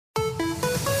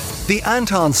The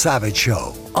Anton Savage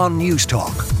Show on News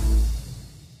Talk.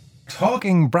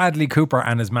 Talking Bradley Cooper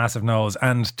and his massive nose,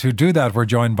 and to do that we're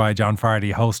joined by John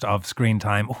Fardy, host of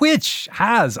Screentime, which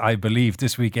has, I believe,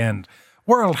 this weekend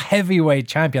world heavyweight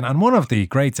champion and one of the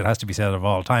greats, it has to be said, of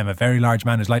all time, a very large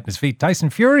man who's light on his feet,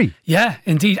 Tyson Fury. Yeah,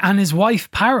 indeed. And his wife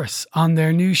Paris on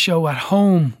their new show At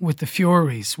Home with the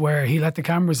Furies, where he let the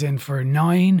cameras in for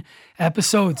 9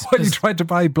 episodes. Well, he tried to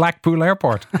buy Blackpool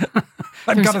Airport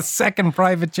and got a second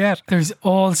private jet. There's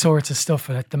all sorts of stuff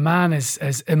in it. The man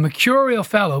is a mercurial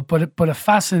fellow, but a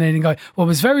fascinating guy. What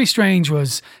was very strange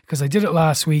was, because I did it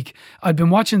last week, I'd been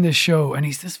watching this show and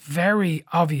he's this very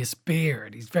obvious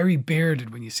beard. He's very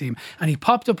bearded when you see him. And he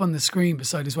popped up on the screen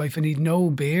beside his wife and he'd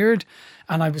no beard.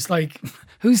 And I was like,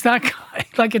 who's that guy?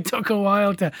 Like, it took a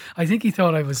while I think he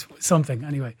thought I was something.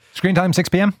 Anyway. Screentime, 6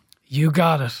 p.m. You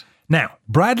got it. Now,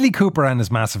 Bradley Cooper and his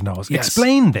massive nose. Yes.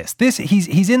 Explain this.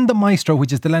 He's in the Maestro,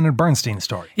 which is the Leonard Bernstein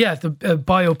story. Yeah, the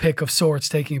biopic of sorts,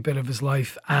 taking a bit of his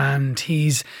life, and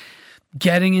he's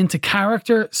getting into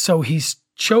character. So he's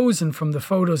chosen from the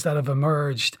photos that have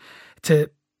emerged to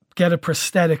get a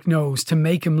prosthetic nose to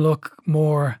make him look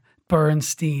more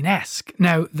Bernstein-esque.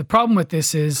 Now, the problem with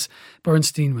this is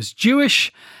Bernstein was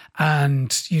Jewish,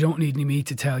 and you don't need me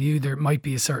to tell you there might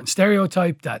be a certain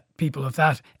stereotype that people of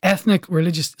that ethnic,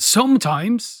 religious,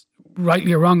 sometimes,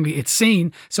 rightly or wrongly, it's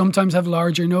seen, sometimes have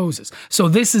larger noses. So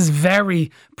this is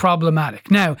very problematic.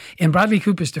 Now, in Bradley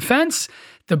Cooper's defense,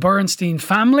 the Bernstein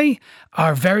family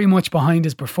are very much behind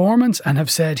his performance and have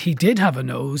said he did have a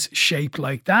nose shaped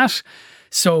like that.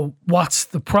 So what's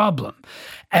the problem?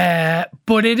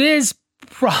 But it is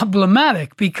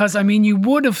problematic because, I mean, you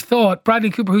would have thought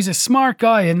Bradley Cooper, who's a smart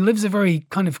guy and lives a very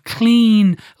kind of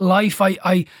clean life.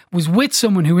 I was with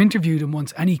someone who interviewed him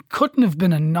once and he couldn't have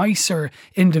been a nicer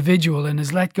individual and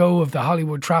has let go of the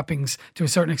Hollywood trappings to a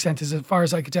certain extent, as far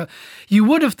as I could tell. You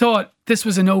would have thought this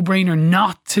was a no-brainer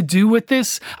not to do with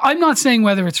this. I'm not saying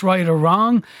whether it's right or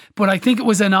wrong, but I think it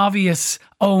was an obvious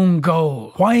own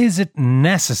goal. Why is it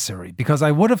necessary? Because I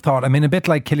would have thought, I mean, a bit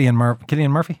like Cillian Murphy. Cillian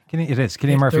Murphy.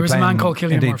 There was a man called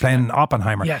Cillian Murphy playing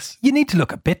Oppenheimer. Yes. You need to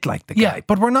look a bit like the guy. Yeah.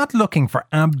 But we're not looking for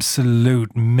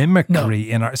absolute mimicry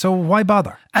in our... So why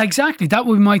bother? Exactly. That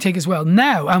would be my take as well.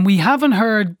 Now, and we haven't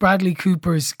heard Bradley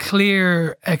Cooper's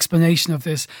clear explanation of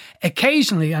this.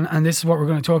 Occasionally, and this is what we're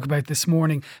going to talk about this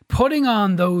morning, putting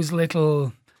on those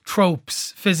little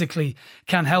tropes physically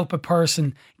can help a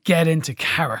person get into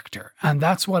character. And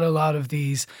that's what a lot of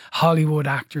these Hollywood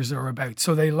actors are about.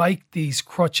 So they like these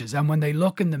crutches. And when they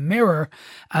look in the mirror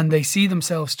and they see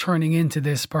themselves turning into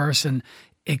this person,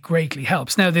 it greatly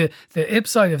helps. Now, the ip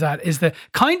side of that is the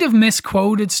kind of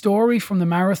misquoted story from The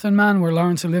Marathon Man, where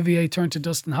Laurence Olivier turned to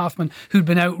Dustin Hoffman, who'd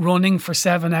been out running for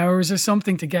 7 hours or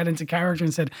something to get into character,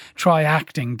 and said, try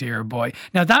acting, dear boy.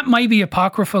 Now, that might be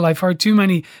apocryphal. I've heard too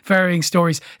many varying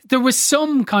stories. There was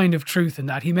some kind of truth in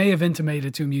that. He may have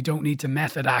intimated to him, you don't need to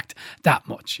method act that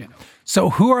much, you know.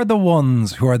 So who are the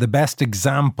ones who are the best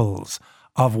examples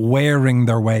of wearing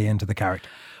their way into the character?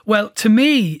 Well, to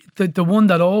me, the one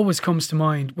that always comes to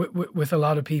mind with a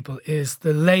lot of people is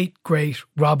the late, great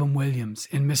Robin Williams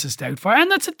in Mrs. Doubtfire.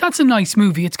 And that's a nice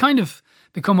movie. It's kind of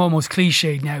become almost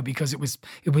cliched now because it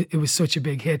was such a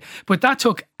big hit. But that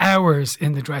took hours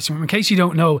in the dressing room. In case you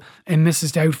don't know, in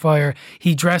Mrs. Doubtfire,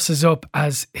 he dresses up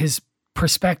as his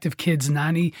prospective kid's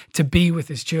nanny to be with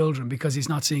his children because he's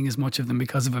not seeing as much of them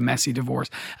because of a messy divorce,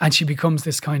 and she becomes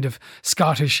this kind of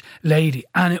Scottish lady.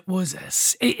 And it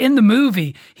was in the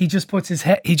movie,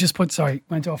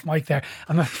 went off mic there,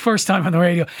 and the first time on the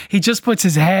radio, he just puts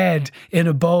his head in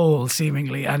a bowl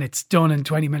seemingly, and it's done in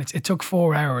 20 minutes. It took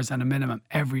 4 hours and a minimum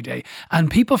every day.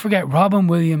 And people forget Robin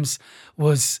Williams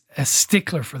was a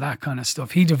stickler for that kind of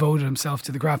stuff. He devoted himself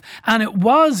to the craft, and it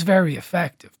was very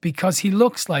effective because he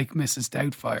looks like Mrs.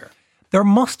 Doubtfire. There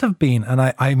must have been, and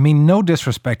I mean no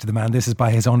disrespect to the man, this is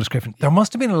by his own description, there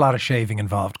must have been a lot of shaving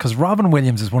involved, because Robin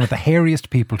Williams is one of the hairiest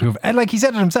people to have, and like he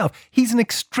said it himself, he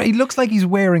looks like he's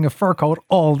wearing a fur coat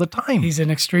all the time. He's an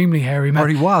extremely hairy man. Or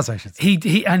he was, I should say.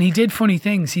 He did funny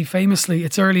things. He famously,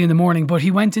 it's early in the morning, but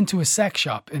he went into a sex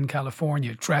shop in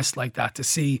California dressed like that to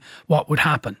see what would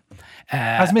happen.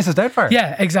 As Mrs. Doubtfire?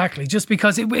 Yeah, exactly. Just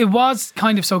because it was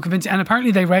kind of so convincing. And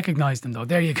apparently they recognised him though.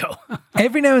 There you go.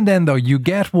 Every now and then though, you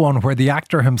get one where the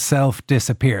actor himself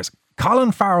disappears.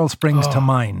 Colin Farrell springs to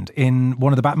mind in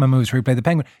one of the Batman movies where he played the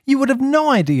Penguin. You would have no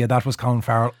idea that was Colin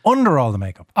Farrell under all the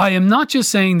makeup. I am not just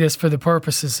saying this for the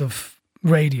purposes of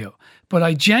radio, but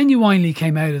I genuinely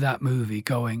came out of that movie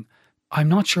going, I'm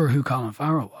not sure who Colin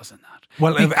Farrell was in that.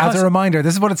 Well, as a reminder,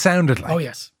 this is what it sounded like. Oh,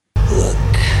 yes. Look,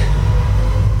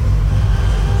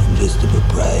 I'm just a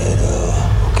proprietor,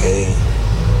 okay?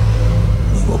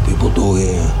 I want people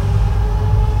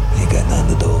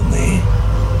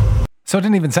So it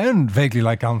didn't even sound vaguely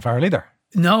like Colin Farrell either.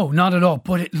 No, not at all.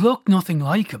 But it looked nothing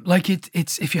like him. Like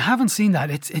it's if you haven't seen that,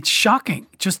 it's shocking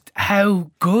just how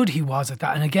good he was at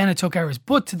that. And again, it took hours,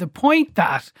 but to the point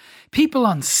that people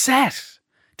on set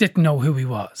didn't know who he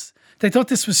was. They thought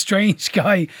this was strange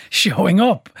guy showing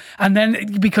up. And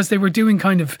then because they were doing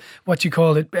kind of what you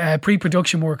call it,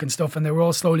 pre-production work and stuff, and they were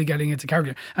all slowly getting into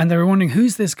character. And they were wondering,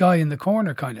 who's this guy in the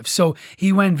corner kind of? So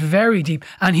he went very deep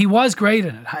and he was great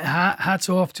in it. Hats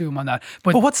off to him on that.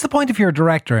 But what's the point if you're a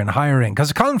director in hiring?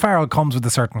 Because Colin Farrell comes with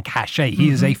a certain cachet. He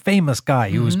is a famous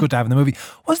guy who was good to have in the movie.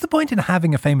 What's the point in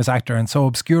having a famous actor and so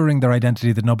obscuring their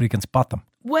identity that nobody can spot them?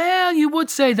 Well, you would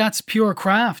say that's pure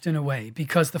craft in a way,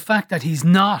 because the fact that he's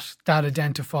not that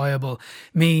identifiable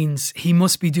means he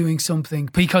must be doing something,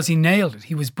 because he nailed it.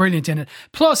 He was brilliant in it.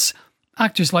 Plus,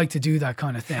 actors like to do that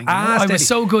kind of thing. I was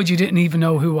so good you didn't even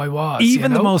know who I was.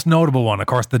 Even the most notable one, of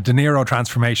course, the De Niro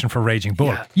transformation for Raging Bull.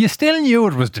 Yeah. You still knew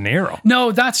it was De Niro.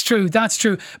 No, that's true. That's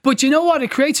true. But you know what?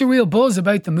 It creates a real buzz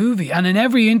about the movie. And in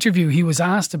every interview, he was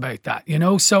asked about that, you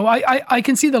know? So I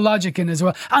can see the logic in it as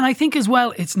well. And I think as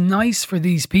well, it's nice for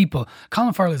these people.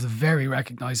 Colin Farrell is a very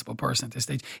recognisable person at this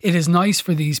stage. It is nice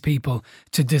for these people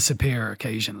to disappear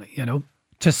occasionally, you know?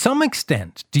 To some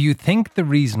extent, do you think the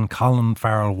reason Colin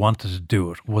Farrell wanted to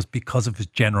do it was because of his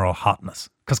general hotness?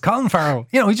 Because Colin Farrell,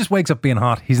 you know, he just wakes up being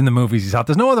hot. He's in the movies, he's hot.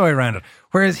 There's no other way around it.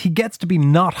 Whereas he gets to be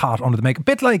not hot under the makeup. A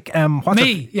bit like,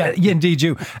 indeed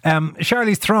you.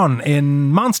 Charlize Theron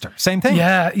in Monster, same thing.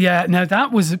 Yeah. Now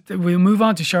that was, we'll move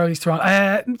on to Charlize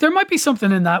Theron. There might be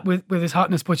something in that with his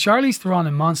hotness, but Charlize Theron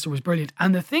in Monster was brilliant.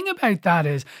 And the thing about that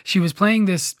is she was playing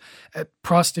this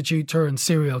prostitute turned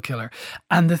serial killer.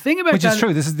 And the thing about Which is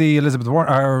true. This is the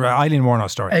Eileen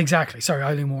Wuornos story. Exactly. Sorry,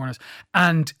 Eileen Wuornos.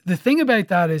 And the thing about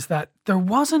that is that there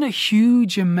wasn't a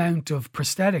huge amount of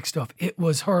prosthetic stuff. It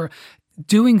was her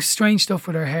doing strange stuff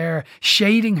with her hair,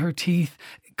 shading her teeth,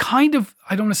 kind of,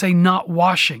 I don't want to say not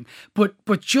washing, but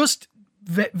just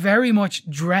very much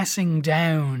dressing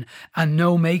down and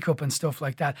no makeup and stuff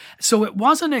like that. So it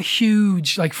wasn't a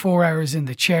huge, like 4 hours in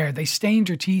the chair. They stained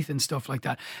her teeth and stuff like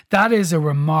that. That is a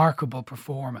remarkable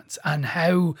performance, and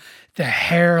how the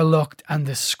hair looked and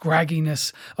the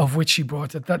scragginess of which she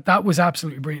brought it. That was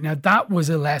absolutely brilliant. Now that was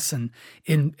a lesson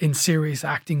in serious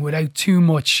acting without too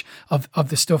much of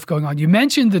the stuff going on. You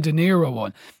mentioned the De Niro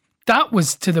one. That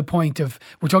was to the point of,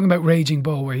 we're talking about Raging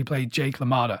Bull, where he played Jake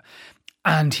LaMotta.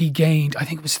 And he gained, I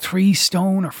think it was 3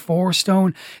 stone or 4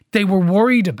 stone. They were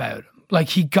worried about him. Like,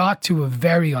 he got to a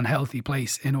very unhealthy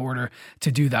place in order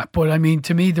to do that. But I mean,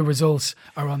 to me, the results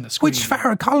are on the screen. Which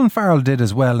Colin Farrell did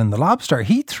as well in The Lobster.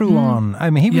 He threw on, I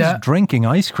mean, he was drinking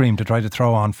ice cream to try to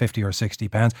throw on 50 or 60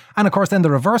 pounds. And of course, then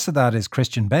the reverse of that is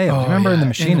Christian Bale. Remember in The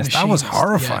Machinist? That was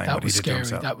horrifying. That was scary.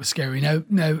 That was scary.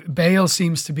 Now, Bale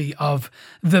seems to be of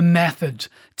the method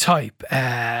type,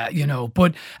 you know.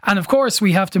 But, and of course,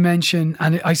 we have to mention,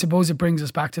 and I suppose it brings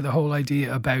us back to the whole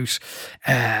idea about,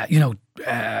 you know,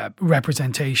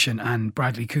 representation and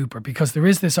Bradley Cooper, because there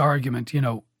is this argument, you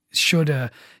know, should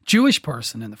a Jewish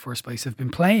person in the first place have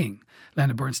been playing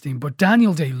Leonard Bernstein? But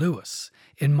Daniel Day-Lewis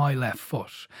in My Left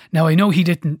Foot. Now, I know he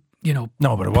didn't, you know,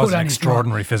 no, but it was an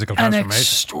extraordinary physical transformation. An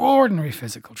extraordinary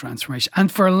physical transformation.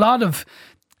 And for a lot of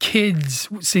kids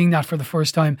seeing that for the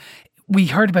first time, we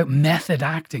heard about method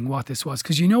acting, what this was,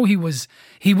 because, you know, he was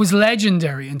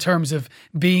legendary in terms of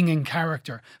being in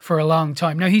character for a long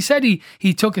time. Now, he said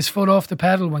he took his foot off the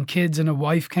pedal when kids and a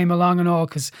wife came along and all,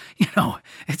 because, you know,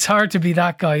 it's hard to be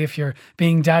that guy if you're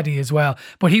being daddy as well.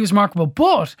 But he was remarkable.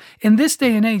 But in this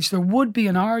day and age, there would be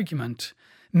an argument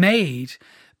made,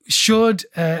 should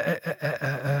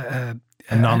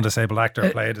a non-disabled actor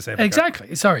play a disabled exactly.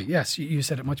 character. Sorry, yes, you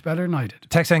said it much better than I did.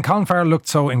 Text saying, Colin Farrell looked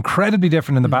so incredibly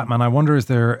different in The Batman. I wonder, is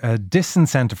there a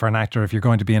disincentive for an actor if you're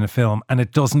going to be in a film and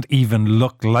it doesn't even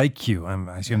look like you?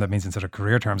 I assume that means in sort of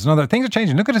career terms. And other things are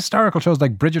changing. Look at historical shows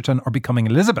like Bridgerton or Becoming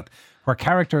Elizabeth, where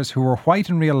characters who were white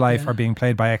in real life are being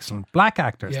played by excellent black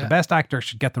actors. The best actor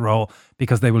should get the role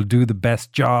because they will do the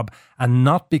best job, and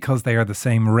not because they are the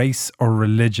same race or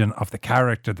religion of the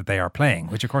character that they are playing,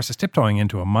 which of course is tiptoeing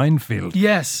into a minefield.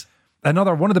 Yes.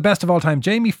 Another one of the best of all time,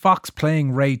 Jamie Foxx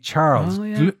playing Ray Charles.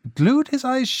 Glued his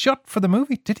eyes shut for the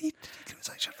movie. Did he glue his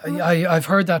eyes shut for the movie? I've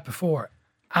heard that before.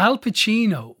 Al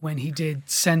Pacino, when he did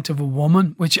Scent of a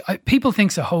Woman, which people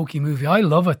think's a hokey movie. I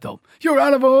love it though. You're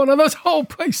out of order, this whole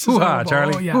place is Hoo-ha,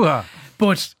 Charlie. Yeah. Hoo-ha.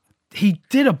 But he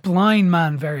did a blind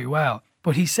man very well.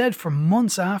 But he said for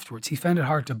months afterwards, he found it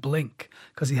hard to blink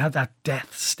because he had that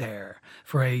death stare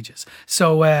for ages.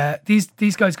 So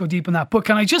these guys go deep on that. But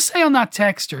can I just say on that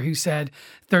texter who said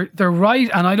they're right,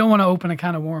 and I don't want to open a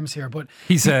can of worms here, but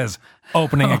he says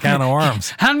opening a can of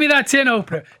worms. Hand me that tin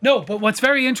opener. No, but what's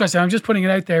very interesting, I'm just putting it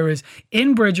out there, is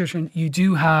in Bridgerton you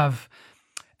do have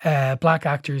black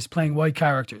actors playing white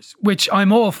characters, which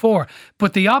I'm all for.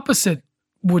 But the opposite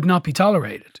would not be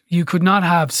tolerated. You could not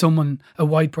have a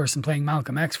white person playing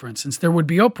Malcolm X, for instance. There would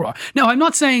be uproar. Now, I'm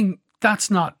not saying that's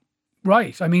not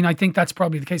right. I mean, I think that's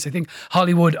probably the case. I think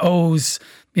Hollywood owes,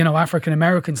 African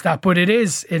Americans that, but it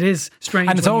is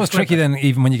strange. And it's always tricky then,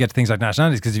 even when you get to things like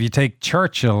nationalities, because if you take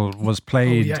Churchill was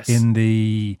played in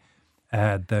the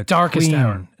Darkest Queen.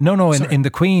 Hour. No, in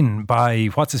The Queen by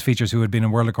what's his features, who had been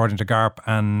in World According to Garp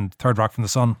and Third Rock from the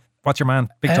Sun. What's your man?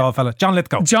 Big tall fella. John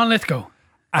Lithgow.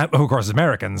 Who of course is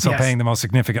American, so paying the most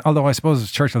significant. Although I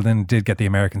suppose Churchill then did get the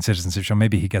American citizenship, so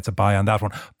maybe he gets a buy on that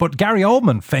one. But Gary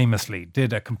Oldman famously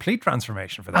did a complete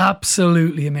transformation for that.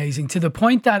 Absolutely amazing, to the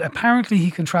point that apparently he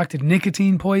contracted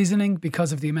nicotine poisoning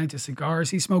because of the amount of cigars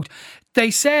he smoked. They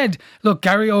said, look,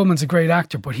 Gary Oldman's a great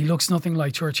actor, but he looks nothing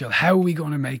like Churchill. How are we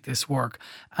going to make this work?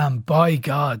 And by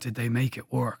God, did they make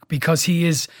it work, because he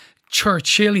is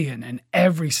Churchillian in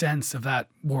every sense of that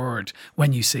word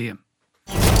when you see him.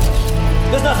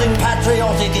 There's nothing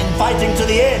patriotic in fighting to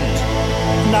the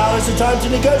end. Now is the time to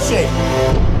negotiate.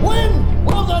 When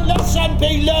will the lesson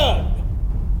be learned?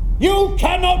 You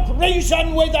cannot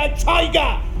reason with a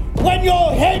tiger when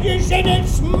your head is in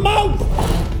its mouth.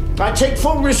 I take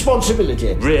full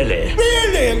responsibility. Really?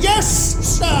 Really? Yes,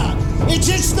 sir. It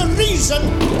is the reason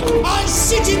I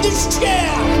sit in this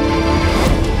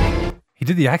chair. He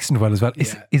did the accent well as well.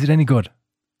 Is it any good?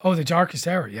 Oh, The Darkest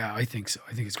Hour. Yeah, I think so.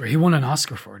 I think it's great. He won an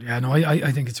Oscar for it. Yeah, no,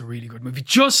 I think it's a really good movie.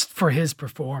 Just for his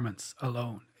performance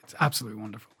alone. It's absolutely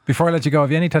wonderful. Before I let you go,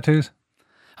 have you any tattoos?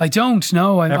 I don't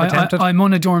know. Ever tempted? I'm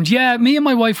unadorned. Yeah, me and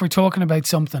my wife were talking about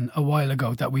something a while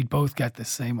ago that we'd both get the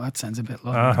same. Well, that sounds a bit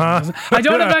low. I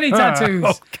don't have any tattoos.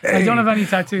 Okay. I don't have any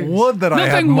tattoos. Would that Nothing I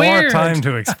had more weird. time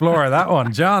to explore that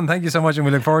one. John, thank you so much, and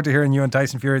we look forward to hearing you and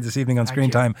Tyson Fury this evening on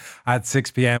Screentime at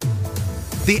 6 p.m.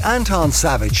 The Anton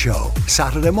Savage Show,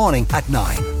 Saturday morning at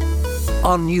 9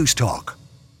 on News Talk.